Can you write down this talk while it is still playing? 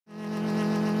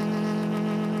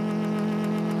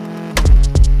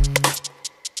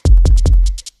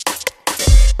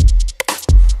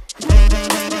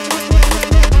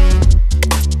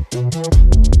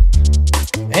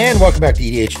welcome back to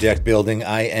EDH Deck Building.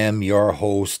 I am your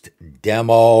host,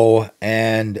 Demo,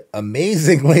 and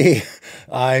amazingly,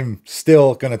 I'm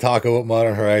still going to talk about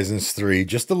Modern Horizons 3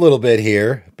 just a little bit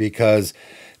here because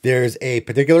there's a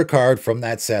particular card from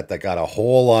that set that got a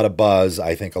whole lot of buzz.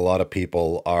 I think a lot of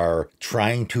people are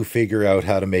trying to figure out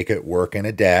how to make it work in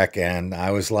a deck, and I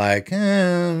was like,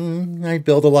 I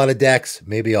build a lot of decks.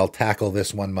 Maybe I'll tackle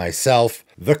this one myself.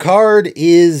 The card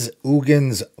is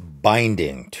Ugin's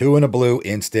Binding. 2 and a blue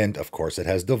instant. Of course, it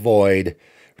has Devoid.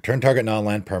 Return target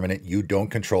non-land permanent you don't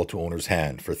control to owner's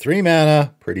hand. For 3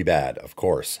 mana, pretty bad, of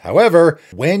course. However,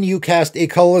 when you cast a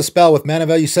colorless spell with mana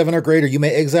value 7 or greater, you may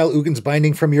exile Ugin's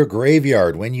Binding from your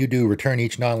graveyard. When you do, return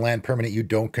each non-land permanent you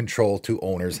don't control to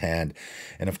owner's hand.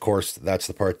 And of course, that's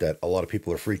the part that a lot of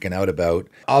people are freaking out about.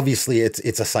 Obviously, it's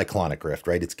a Cyclonic Rift,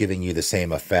 right? It's giving you the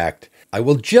same effect. I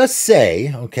will just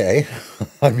say, okay,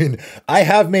 I mean, I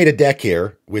have made a deck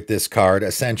here with this card,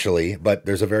 essentially, but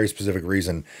there's a very specific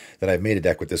reason that I've made a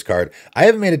deck with this card. I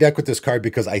haven't made a deck with this card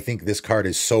because I think this card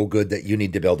is so good that you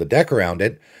need to build a deck around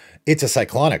it. It's a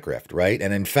Cyclonic Rift, right?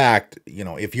 And in fact, you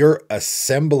know, if you're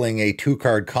assembling a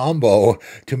 2-card combo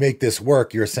to make this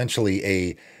work, you're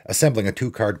essentially assembling a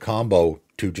 2-card combo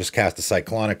to just cast a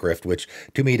Cyclonic Rift, which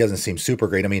to me doesn't seem super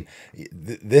great. I mean,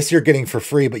 this you're getting for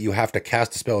free, but you have to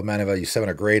cast a spell with mana value 7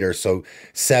 or greater. So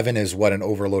 7 is what an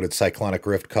overloaded Cyclonic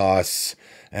Rift costs.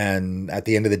 And at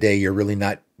the end of the day, you're really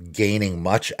not gaining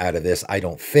much out of this, I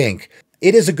don't think.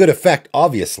 It is a good effect,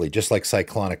 obviously, just like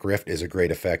Cyclonic Rift is a great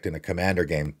effect in a commander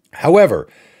game. However,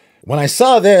 when I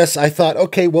saw this, I thought,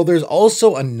 okay, well, there's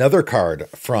also another card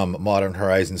from Modern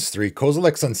Horizons 3,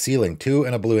 Kozilek's Unsealing, 2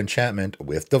 and a blue enchantment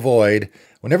with Devoid.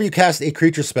 Whenever you cast a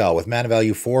creature spell with mana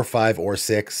value 4, 5, or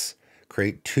 6,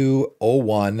 create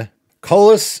 2/01.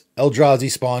 Colorless Eldrazi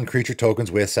spawn creature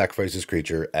tokens with sacrifices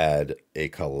creature, add a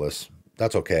colorless.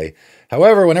 That's okay.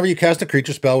 However, whenever you cast a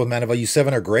creature spell with mana value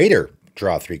 7 or greater,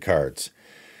 draw 3 cards.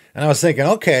 And I was thinking,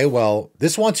 okay, well,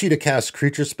 this wants you to cast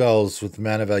creature spells with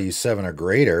mana value 7 or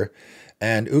greater,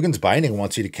 and Ugin's Binding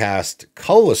wants you to cast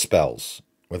colorless spells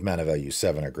with mana value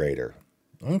 7 or greater.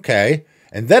 Okay.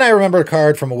 And then I remember a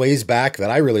card from a ways back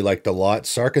that I really liked a lot,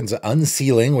 Sarkhan's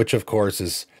Unsealing, which of course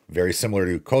is very similar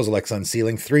to Kozilek's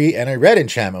Unsealing, 3 and a red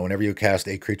enchantment whenever you cast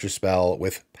a creature spell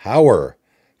with power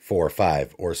 4,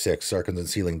 5, or 6. Sarkhan's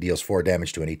Unsealing deals 4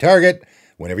 damage to any target.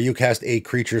 Whenever you cast a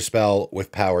creature spell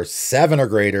with power 7 or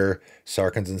greater,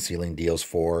 Sarkhan's Unsealing deals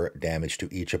 4 damage to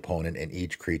each opponent and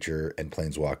each creature and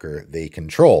planeswalker they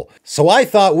control. So I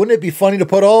thought, wouldn't it be funny to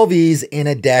put all these in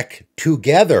a deck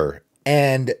together?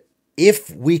 And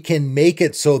if we can make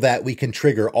it so that we can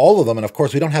trigger all of them, and of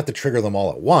course we don't have to trigger them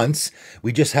all at once,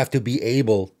 we just have to be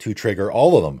able to trigger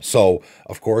all of them. So,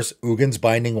 of course, Ugin's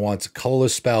Binding wants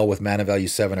colorless spell with mana value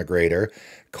 7 or greater.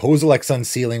 Kozilek's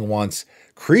Unsealing wants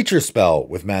creature spell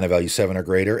with mana value 7 or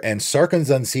greater, and Sarkhan's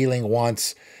Unsealing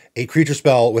wants a creature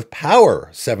spell with power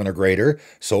 7 or greater.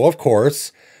 So, of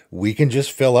course, we can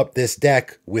just fill up this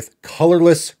deck with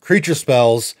colorless creature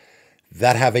spells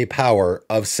that have a power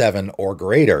of 7 or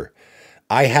greater.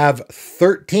 I have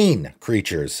 13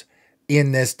 creatures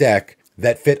in this deck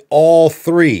that fit all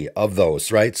 3 of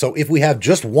those, right? So if we have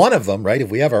just one of them, right? If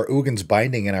we have our Ugin's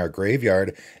Binding in our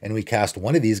graveyard and we cast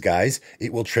one of these guys,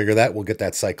 it will trigger that. We'll get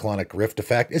that Cyclonic Rift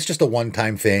effect. It's just a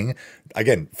one-time thing.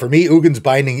 Again, for me, Ugin's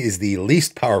Binding is the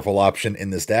least powerful option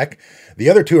in this deck. The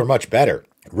other 2 are much better.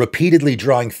 Repeatedly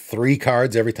drawing 3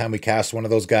 cards every time we cast one of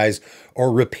those guys,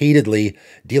 or repeatedly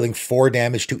dealing 4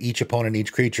 damage to each opponent,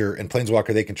 each creature, and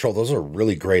planeswalker they control. Those are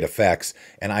really great effects,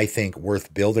 and I think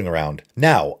worth building around.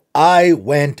 Now, I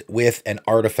went with an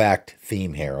artifact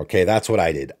theme here. Okay, that's what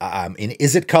I did. I'm in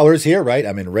Izzet colors here, right?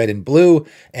 I'm in red and blue,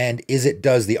 and Izzet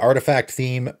does the artifact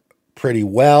theme pretty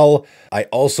well. I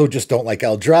also just don't like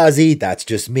Eldrazi. That's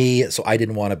just me, so I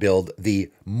didn't want to build the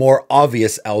more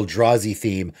obvious Eldrazi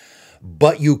theme.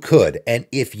 But you could, and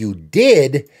if you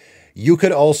did, you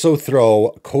could also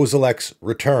throw Kozilek's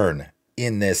Return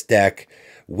in this deck,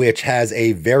 which has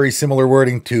a very similar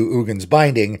wording to Ugin's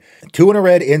Binding. 2 and a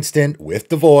red instant with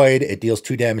Devoid. It deals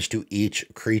 2 damage to each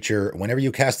creature. Whenever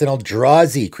you cast an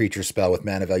Eldrazi creature spell with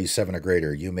mana value 7 or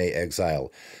greater, you may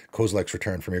exile Kozilek's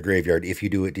Return from your graveyard. If you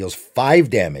do, it deals 5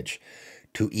 damage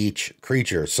to each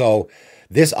creature. So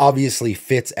this obviously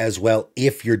fits as well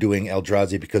if you're doing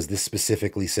Eldrazi, because this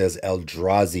specifically says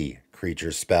Eldrazi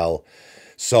creature spell.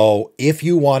 So if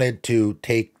you wanted to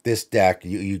take this deck,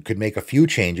 you could make a few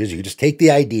changes. You could just take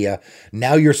the idea.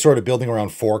 Now you're sort of building around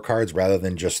 4 cards rather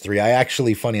than just 3. I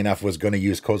actually, funny enough, was going to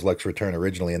use Kozilek's Return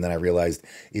originally, and then I realized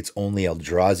it's only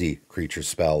Eldrazi creature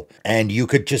spell. And you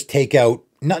could just take out,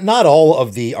 not all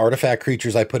of the artifact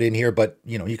creatures I put in here, but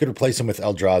you know, you could replace them with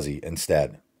Eldrazi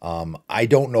instead. I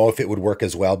don't know if it would work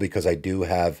as well because I do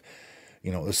have,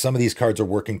 you know, some of these cards are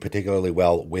working particularly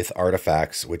well with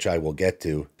artifacts, which I will get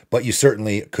to. But you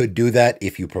certainly could do that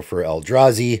if you prefer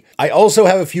Eldrazi. I also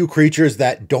have a few creatures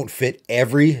that don't fit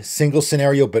every single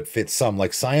scenario, but fit some.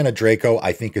 Like Scion Draco,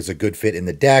 I think is a good fit in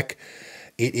the deck.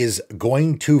 It is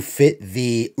going to fit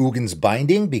the Ugin's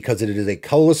Binding because it is a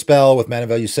colorless spell with mana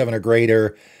value 7 or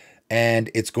greater.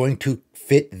 And it's going to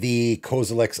fit the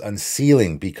Kozilek's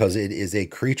Unsealing because it is a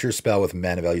creature spell with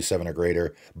mana value 7 or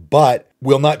greater, but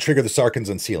will not trigger the Sarkhan's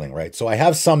Unsealing, right? So I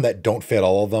have some that don't fit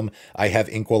all of them. I have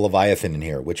Inkwell Leviathan in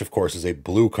here, which of course is a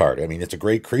blue card. I mean, it's a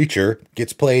great creature,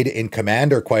 gets played in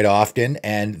Commander quite often,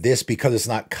 and this, because it's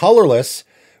not colorless,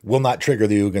 will not trigger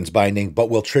the Ugin's Binding, but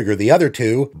will trigger the other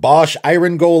two. Bosch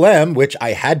Iron Golem, which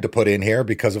I had to put in here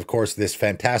because, of course, this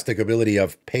fantastic ability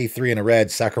of pay 3 in a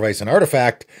red, sacrifice an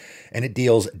artifact, and it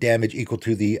deals damage equal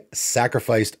to the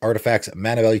sacrificed artifact's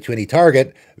mana value to any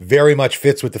target. Very much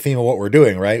fits with the theme of what we're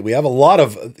doing, right? We have a lot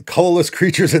of colorless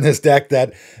creatures in this deck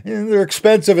that they're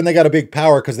expensive and they got a big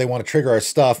power because they want to trigger our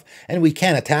stuff, and we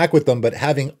can attack with them, but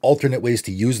having alternate ways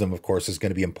to use them, of course, is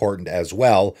going to be important as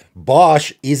well.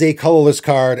 Bosch is a colorless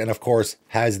card and, of course,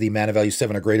 has the mana value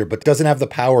 7 or greater, but doesn't have the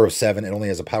power of 7. It only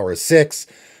has a power of 6.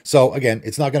 So, again,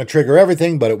 it's not going to trigger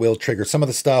everything, but it will trigger some of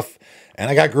the stuff. And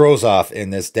I got Grozoth in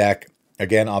this deck.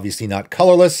 Again, obviously not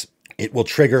colorless. It will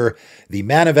trigger the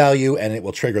mana value and it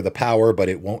will trigger the power, but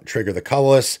it won't trigger the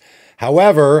colorless.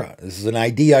 However, this is an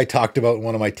idea I talked about in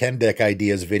one of my 10 deck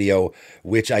ideas video,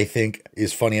 which I think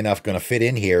is funny enough going to fit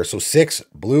in here. So 6,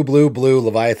 blue, blue, blue,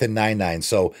 Leviathan, 9/9.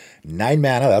 So 9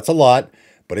 mana, that's a lot,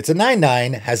 but it's a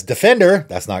 9/9, has Defender.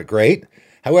 That's not great.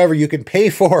 However, you can pay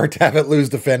 4 to have it lose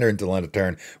Defender until end of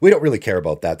turn. We don't really care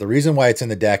about that. The reason why it's in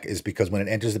the deck is because when it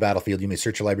enters the battlefield, you may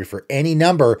search your library for any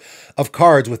number of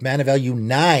cards with mana value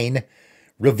 9,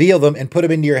 reveal them, and put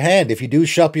them into your hand. If you do,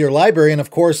 shop your library. And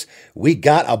of course, we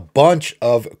got a bunch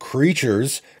of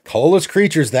creatures, colorless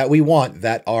creatures that we want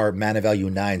that are mana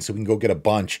value 9. So we can go get a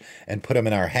bunch and put them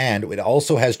in our hand. It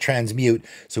also has Transmute,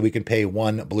 so we can pay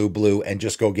 1 blue, blue, and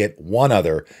just go get one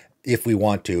other if we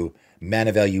want to.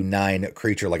 Mana value 9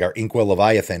 creature like our Inkwell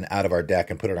Leviathan out of our deck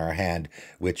and put it in our hand,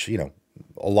 which, you know,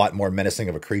 a lot more menacing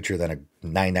of a creature than a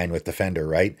 9/9 with Defender,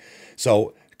 right?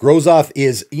 So Grozoth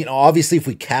is, you know, obviously if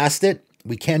we cast it,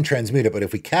 we can transmute it, but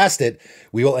if we cast it,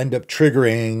 we will end up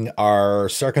triggering our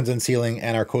Sarkhan's Unsealing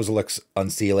and our Kozilek's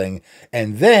Unsealing,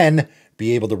 and then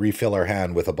be able to refill our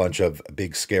hand with a bunch of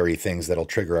big scary things that'll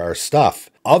trigger our stuff.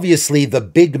 Obviously, the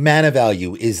big mana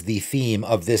value is the theme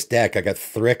of this deck. I got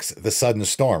Thrix, the Sudden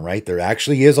Storm, right? There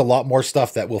actually is a lot more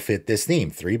stuff that will fit this theme.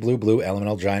 3 blue, blue,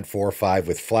 Elemental Giant, 4/5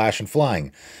 with Flash and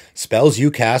Flying. Spells you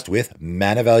cast with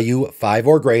mana value 5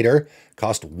 or greater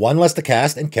cost 1 less to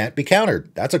cast and can't be countered.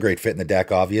 That's a great fit in the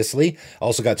deck, obviously.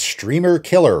 Also got Streamer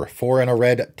Killer, 4 and a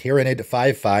red, Tyrannid,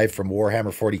 5/5 from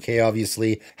Warhammer 40k,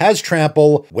 obviously. Has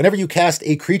Trample. Whenever you cast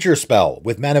a creature spell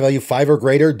with mana value 5 or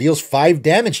greater, deals 5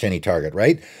 damage to any target,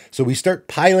 right? So we start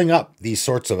piling up these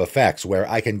sorts of effects where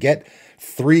I can get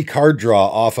 3 card draw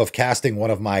off of casting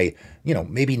one of my, you know,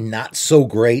 maybe not so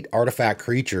great artifact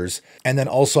creatures. And then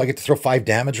also I get to throw 5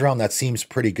 damage around. That seems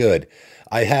pretty good.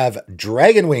 I have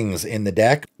Dragon Wings in the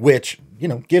deck, which, you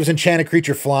know, gives enchanted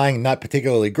creature flying, not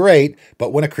particularly great,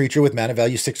 but when a creature with mana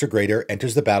value 6 or greater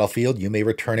enters the battlefield, you may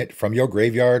return it from your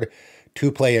graveyard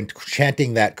to play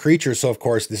enchanting that creature. So of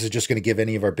course, this is just going to give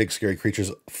any of our big scary creatures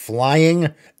flying.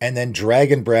 And then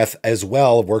Dragon Breath as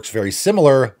well works very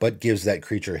similar, but gives that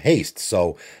creature haste.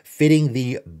 So fitting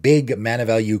the big mana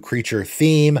value creature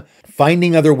theme,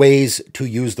 finding other ways to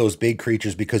use those big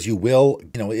creatures because you will,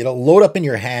 you know, it'll load up in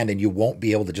your hand and you won't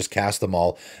be able to just cast them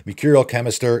all. Mercurial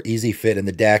Chemister, easy fit in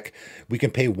the deck. We can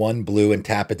pay 1 blue and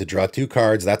tap it to draw 2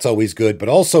 cards. That's always good. But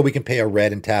also we can pay a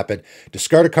red and tap it,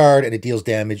 discard a card, and it deals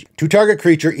damage to target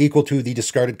creature equal to the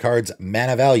discarded card's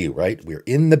mana value, right? We're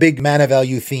in the big mana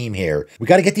value theme here. We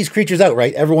got to get these creatures out,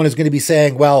 right? Everyone is going to be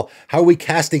saying, well, how are we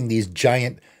casting these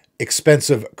giant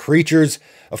expensive creatures?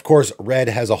 Of course, red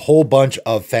has a whole bunch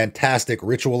of fantastic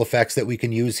ritual effects that we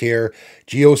can use here.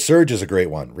 Geosurge is a great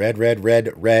one. Red, red,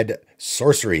 red, red,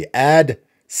 sorcery. Add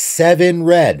 7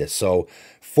 red. So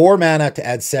 4 mana to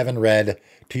add 7 red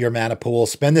to your mana pool.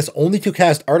 Spend this only to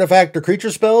cast artifact or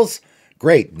creature spells.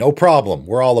 Great, no problem.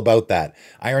 We're all about that.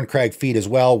 Ironcrag Feet as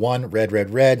well. 1 red,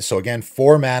 red, red. So again,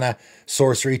 4 mana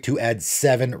sorcery to add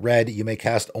 7 red. You may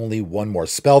cast only 1 more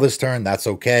spell this turn. That's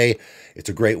okay. It's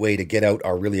a great way to get out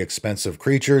our really expensive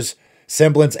creatures.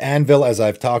 Semblance Anvil, as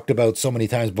I've talked about so many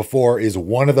times before, is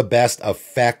one of the best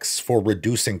effects for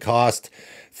reducing cost.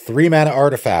 3 mana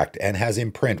artifact and has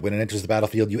imprint. When it enters the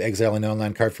battlefield, you exile an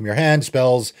online card from your hand.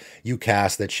 Spells you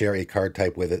cast that share a card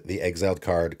type with it. The exiled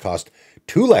card cost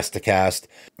 2 less to cast.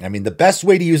 I mean, the best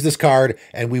way to use this card,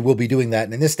 and we will be doing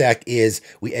that in this deck, is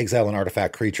we exile an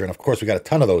artifact creature. And of course, we got a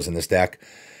ton of those in this deck.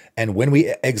 And when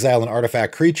we exile an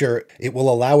artifact creature, it will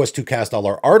allow us to cast all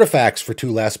our artifacts for 2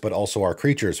 less, but also our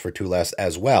creatures for 2 less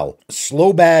as well.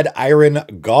 Slowbad Iron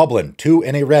Goblin, 2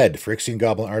 and a red. Phyrexian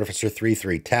Goblin Artificer,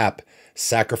 3/3. Tap.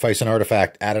 Sacrifice an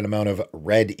artifact. Add an amount of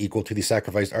red equal to the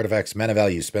sacrificed artifact's mana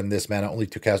value. Spend this mana only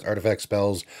to cast artifact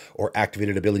spells or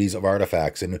activated abilities of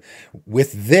artifacts. And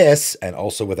with this, and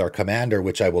also with our commander,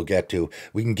 which I will get to,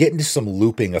 we can get into some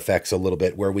looping effects a little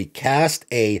bit, where we cast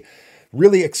a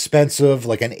really expensive,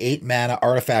 like an 8 mana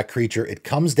artifact creature. It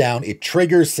comes down, it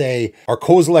triggers, say, our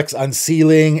Kozilek's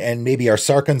Unsealing and maybe our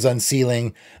Sarkhan's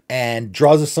Unsealing, and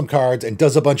draws us some cards and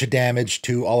does a bunch of damage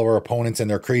to all of our opponents and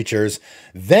their creatures.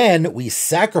 Then we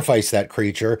sacrifice that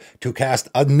creature to cast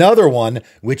another one,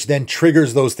 which then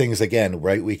triggers those things again,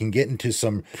 right? We can get into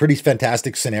some pretty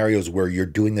fantastic scenarios where you're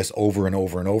doing this over and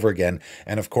over and over again.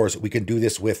 And of course, we can do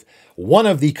this with one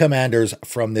of the commanders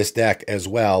from this deck as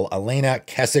well. Elena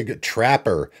Kessig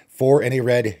Trapper, 4 and a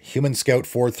red, Human Scout,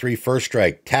 4/3, first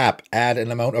strike. Tap, add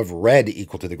an amount of red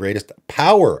equal to the greatest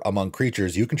power among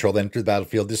creatures you control that enter the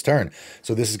battlefield this turn.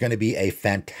 So this is going to be a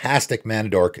fantastic mana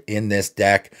dork in this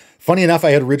deck. Funny enough,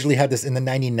 I had originally had this in the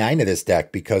 99 of this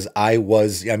deck because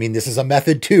this is a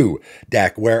Method 2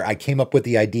 deck where I came up with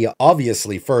the idea,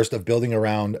 obviously, first of building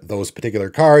around those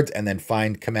particular cards and then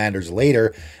find commanders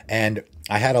later. And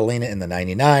I had Elena in the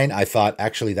 99. I thought,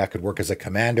 actually, that could work as a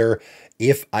commander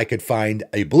if I could find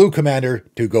a blue commander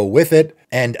to go with it.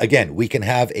 And again, we can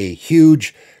have a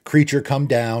huge creature come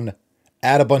down,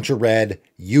 add a bunch of red,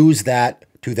 use that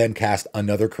to then cast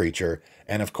another creature.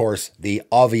 And of course, the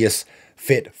obvious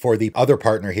fit for the other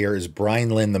partner here is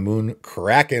Brynlin the Moon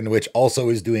Kraken, which also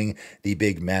is doing the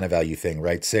big mana value thing,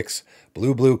 right? 6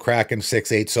 blue Kraken,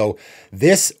 6/8. So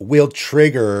this will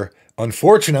trigger,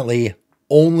 unfortunately,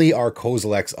 only our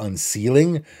Kozilek's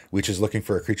Unsealing, which is looking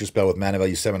for a creature spell with mana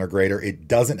value 7 or greater. It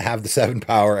doesn't have the 7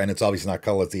 power, and it's obviously not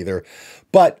colorless either.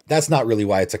 But that's not really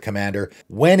why it's a commander.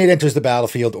 When it enters the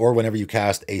battlefield, or whenever you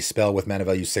cast a spell with mana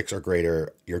value 6 or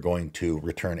greater, you're going to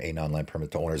return a non-land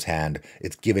permanent to owner's hand.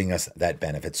 It's giving us that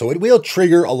benefit. So it will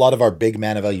trigger a lot of our big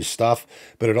mana value stuff,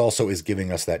 but it also is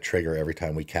giving us that trigger every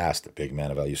time we cast big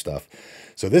mana value stuff.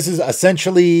 So this is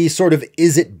essentially sort of,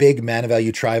 is it big mana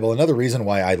value tribal? Another reason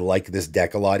why I like this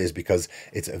deck a lot is because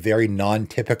it's a very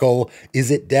non-typical is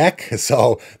it deck.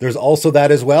 So there's also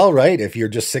that as well, right? If you're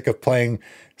just sick of playing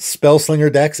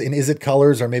Spellslinger decks in Is It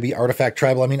colors or maybe Artifact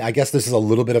Tribal. I mean, I guess this is a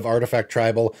little bit of Artifact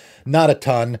Tribal, not a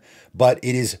ton, but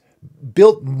it is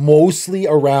built mostly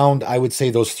around, I would say,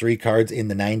 those 3 cards in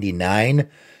the 99,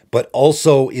 but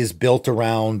also is built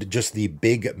around just the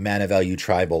big mana value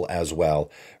tribal as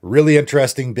well. Really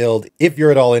interesting build. If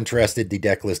you're at all interested, the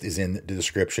deck list is in the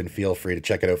description. Feel free to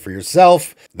check it out for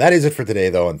yourself. That is it for today,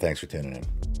 though, and thanks for tuning in.